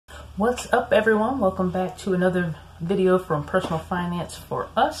What's up, everyone? Welcome back to another video from Personal Finance for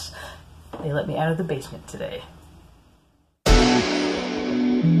Us. They let me out of the basement today.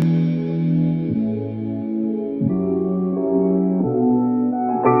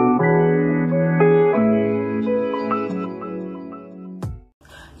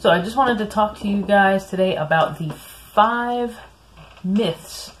 So I just wanted to talk to you guys today about the 5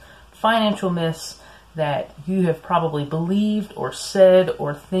 myths, financial myths, that you have probably believed or said,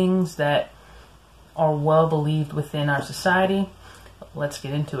 or things that are well believed within our society. Let's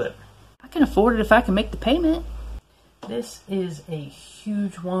get into it. I can afford it if I can make the payment. This is a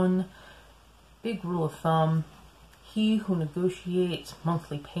huge one. Big rule of thumb: he who negotiates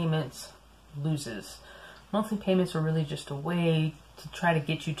monthly payments loses. Monthly payments are really just a way to try to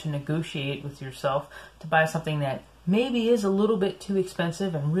get you to negotiate with yourself to buy something that maybe is a little bit too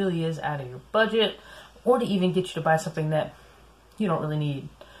expensive and really is out of your budget, or to even get you to buy something that you don't really need.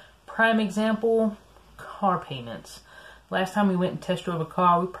 Prime example, car payments. Last time we went and test drove a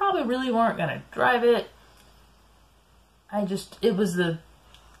car, we probably really weren't going to drive it. It was the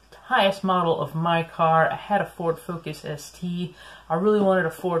highest model of my car. I had a Ford Focus ST. I really wanted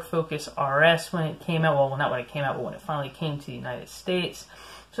a Ford Focus RS when it came out. Well, not when it came out, but when it finally came to the United States.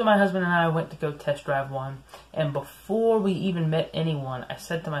 So my husband and I went to go test drive one. And before we even met anyone, I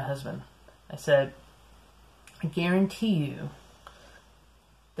said to my husband, I said, I guarantee you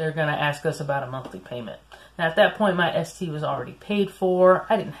they're going to ask us about a monthly payment. Now, at that point, my ST was already paid for.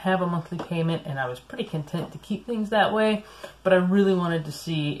 I didn't have a monthly payment, and I was pretty content to keep things that way. But I really wanted to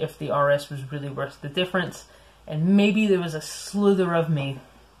see if the RS was really worth the difference. And maybe there was a slither of me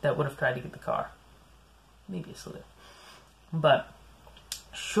that would have tried to get the car. Maybe a slither. But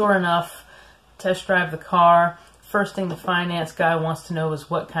sure enough, test drive the car. First thing the finance guy wants to know is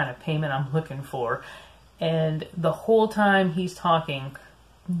what kind of payment I'm looking for. And the whole time he's talking,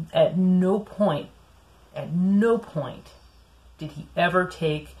 at no point did he ever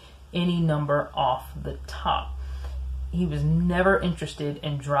take any number off the top. He was never interested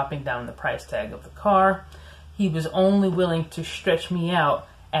in dropping down the price tag of the car. He was only willing to stretch me out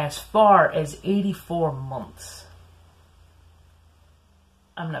as far as 84 months.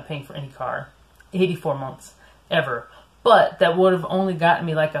 I'm not paying for any car. 84 months, ever. But that would have only gotten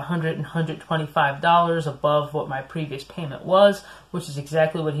me like $100 and $125 above what my previous payment was, which is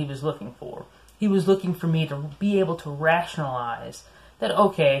exactly what he was looking for. He was looking for me to be able to rationalize that,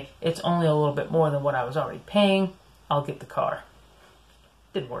 okay, it's only a little bit more than what I was already paying. I'll get the car.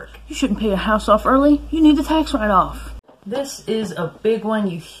 Didn't work. You shouldn't pay a house off early. You need the tax write-off. This is a big one.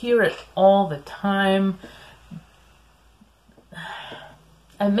 You hear it all the time.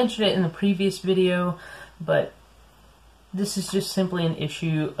 I mentioned it in the previous video, but this is just simply an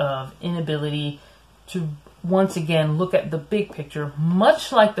issue of inability to, once again, look at the big picture,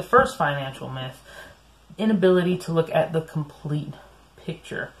 much like the first financial myth, inability to look at the complete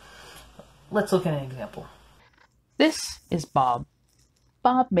picture. Let's look at an example. This is Bob.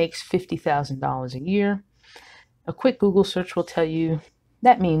 Bob makes $50,000 a year. A quick Google search will tell you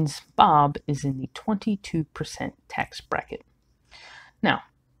that means Bob is in the 22% tax bracket. Now,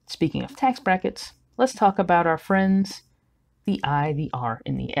 speaking of tax brackets, let's talk about our friends, the I, the R,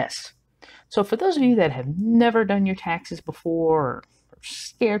 and the S. So for those of you that have never done your taxes before, or are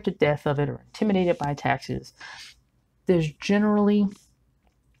scared to death of it, or intimidated by taxes, there's generally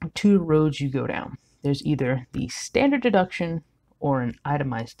 2 roads you go down. There's either the standard deduction or an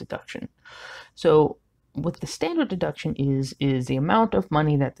itemized deduction. So what the standard deduction is the amount of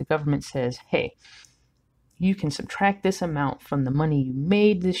money that the government says, hey, you can subtract this amount from the money you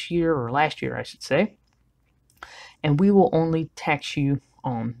made this year, or last year, I should say, and we will only tax you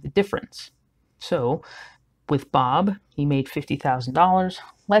on the difference. So with Bob, he made $50,000.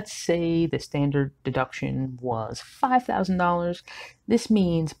 Let's say the standard deduction was $5,000. This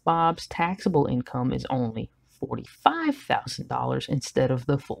means Bob's taxable income is only $45,000 instead of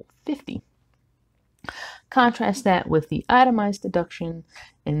the full $50,000. Contrast that with the itemized deduction,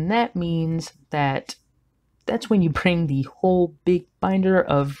 and that means that that's when you bring the whole big binder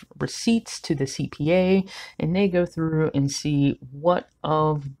of receipts to the CPA, and they go through and see what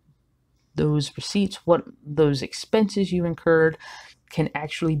of those receipts, what those expenses you incurred can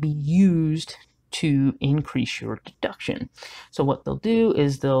actually be used to increase your deduction. So what they'll do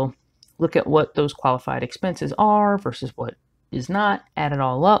is they'll look at what those qualified expenses are versus what is not, add it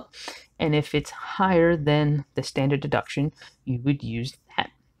all up, and if it's higher than the standard deduction, you would use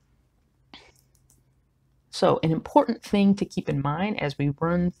that. So an important thing to keep in mind as we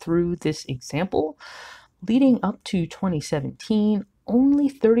run through this example, leading up to 2017, only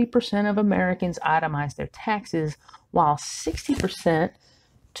 30% of Americans itemized their taxes, while 60%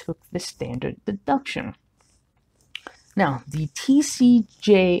 took the standard deduction. Now, the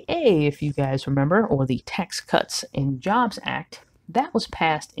TCJA, if you guys remember, or the Tax Cuts and Jobs Act, that was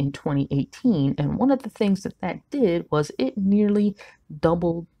passed in 2018, and one of the things that did was it nearly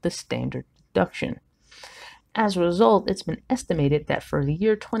doubled the standard deduction. As a result, it's been estimated that for the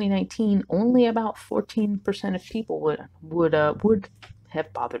year 2019, only about 14% of people would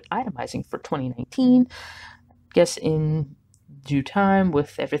have bothered itemizing for 2019. Guess in due time,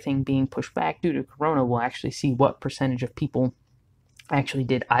 with everything being pushed back due to Corona, we'll actually see what percentage of people actually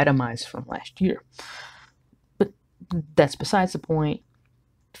did itemize from last year. But that's besides the point.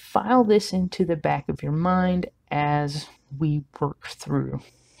 File this into the back of your mind as we work through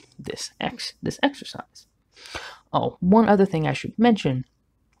this exercise. Oh, one other thing I should mention,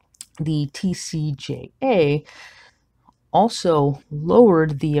 the TCJA also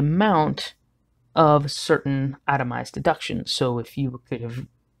lowered the amount of certain itemized deductions. So if you could have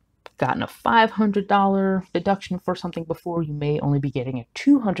gotten a $500 deduction for something before, you may only be getting a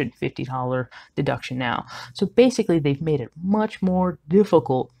 $250 deduction now. So basically, they've made it much more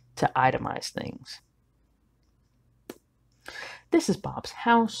difficult to itemize things. This is Bob's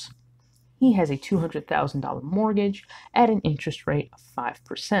house. He has a $200,000 mortgage at an interest rate of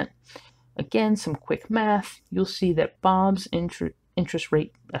 5%. Again, some quick math. You'll see that Bob's interest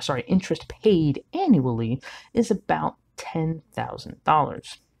paid annually is about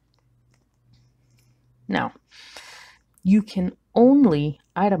 $10,000. Now, you can only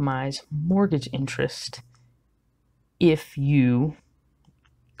itemize mortgage interest if you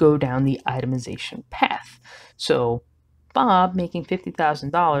go down the itemization path. So, Bob making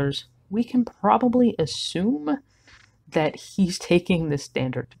 $50,000, we can probably assume that he's taking the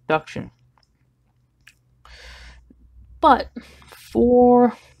standard deduction. But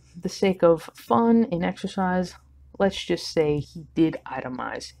for the sake of fun and exercise, let's just say he did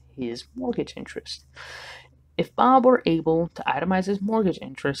itemize his mortgage interest. If Bob were able to itemize his mortgage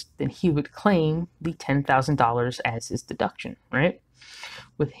interest, then he would claim the $10,000 as his deduction, right?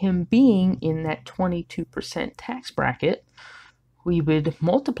 With him being in that 22% tax bracket, we would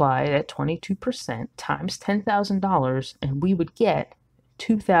multiply that 22% times $10,000 and we would get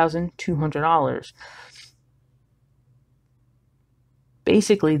 $2,200.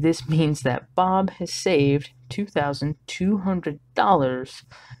 Basically, this means that Bob has saved $2,200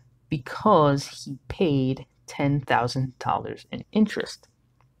 because he paid $10,000 in interest.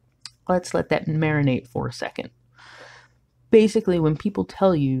 Let's let that marinate for a second. Basically, when people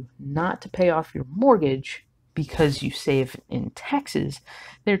tell you not to pay off your mortgage because you save in taxes,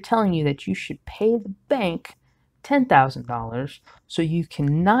 they're telling you that you should pay the bank $10,000 so you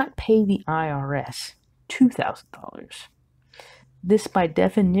cannot pay the IRS $2,000. This, by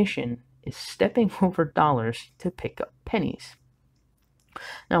definition, is stepping over dollars to pick up pennies.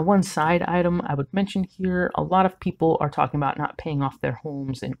 Now, one side item I would mention here, a lot of people are talking about not paying off their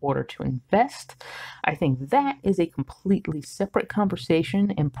homes in order to invest. I think that is a completely separate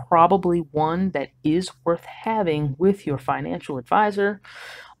conversation and probably one that is worth having with your financial advisor,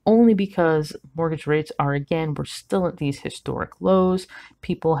 only because mortgage rates are, again, we're still at these historic lows.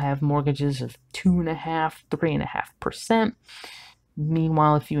 People have mortgages of 2.5%, 3.5%.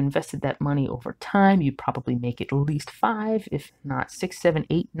 Meanwhile, if you invested that money over time, you'd probably make at least 5, if not 6, 7,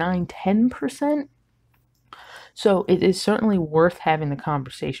 8, 9, 10%. So it is certainly worth having the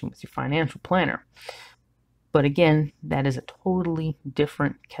conversation with your financial planner. But again, that is a totally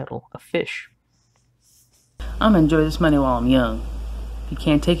different kettle of fish. I'm gonna enjoy this money while I'm young. You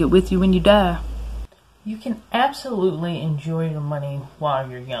can't take it with you when you die. You can absolutely enjoy your money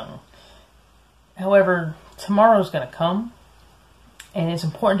while you're young. However, tomorrow's gonna come. And it's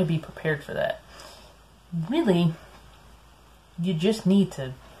important to be prepared for that. Really, you just need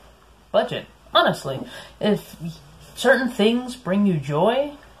to budget. Honestly, if certain things bring you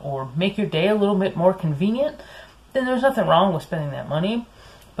joy or make your day a little bit more convenient, then there's nothing wrong with spending that money.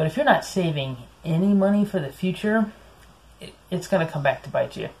 But if you're not saving any money for the future, it's going to come back to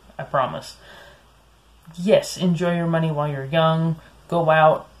bite you. I promise. Yes, enjoy your money while you're young. Go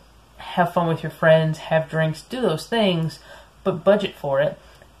out, have fun with your friends, have drinks, do those things. But budget for it,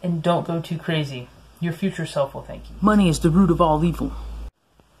 and don't go too crazy. Your future self will thank you. Money is the root of all evil.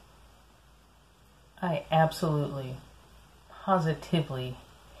 I absolutely, positively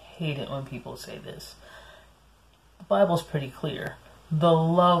hate it when people say this. The Bible's pretty clear. The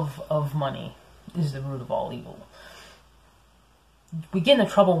love of money is the root of all evil. We get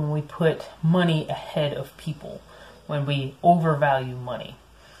into trouble when we put money ahead of people, when we overvalue money.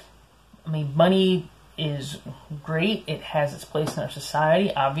 I mean, money is great. It has its place in our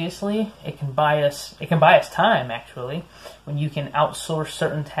society. Obviously, it can buy us time. Actually, when you can outsource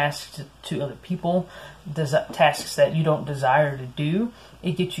certain tasks to other people, tasks that you don't desire to do,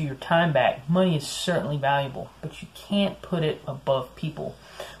 it gets you your time back. Money is certainly valuable, but you can't put it above people.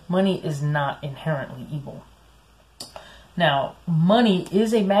 Money is not inherently evil. Now, money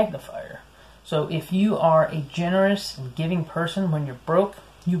is a magnifier. So if you are a generous and giving person when you're broke,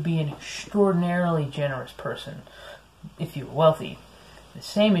 you'll be an extraordinarily generous person if you're wealthy. The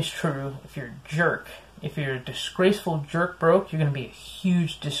same is true if you're a jerk. If you're a disgraceful jerk broke, you're going to be a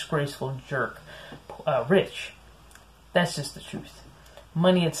huge disgraceful jerk rich. That's just the truth.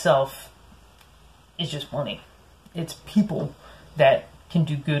 Money itself is just money. It's people that can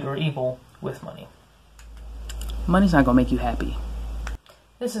do good or evil with money. Money's not going to make you happy.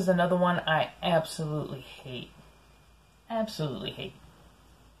 This is another one I absolutely hate. Absolutely hate.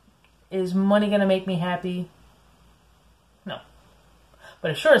 Is money going to make me happy? No.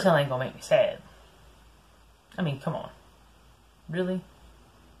 But it sure as hell ain't going to make me sad. I mean, come on. Really?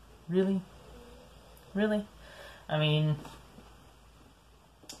 Really? Really? I mean,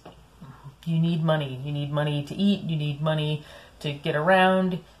 you need money. You need money to eat. You need money to get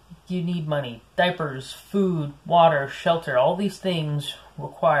around. You need money. Diapers, food, water, shelter, all these things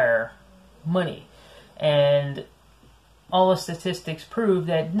require money. And all the statistics prove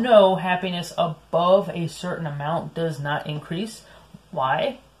that no, happiness above a certain amount does not increase.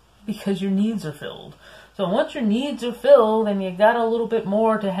 Why? Because your needs are filled. So once your needs are filled and you got a little bit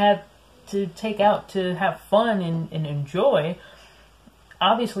more to take out to have fun and enjoy,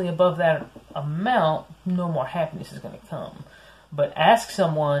 obviously above that amount, no more happiness is going to come. But ask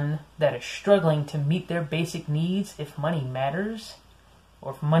someone that is struggling to meet their basic needs if money matters,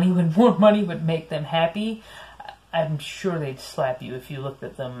 or if more money would make them happy. I'm sure they'd slap you if you looked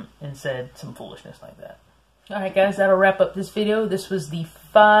at them and said some foolishness like that. Alright guys, that'll wrap up this video. This was the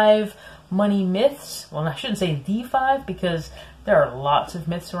 5 money myths. Well, I shouldn't say the 5 because there are lots of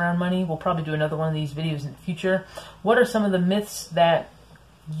myths around money. We'll probably do another one of these videos in the future. What are some of the myths that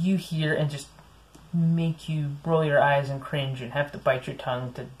you hear and just make you roll your eyes and cringe and have to bite your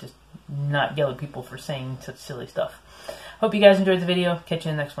tongue to just not yell at people for saying such silly stuff? Hope you guys enjoyed the video. Catch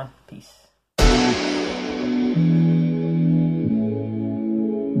you in the next one. Peace.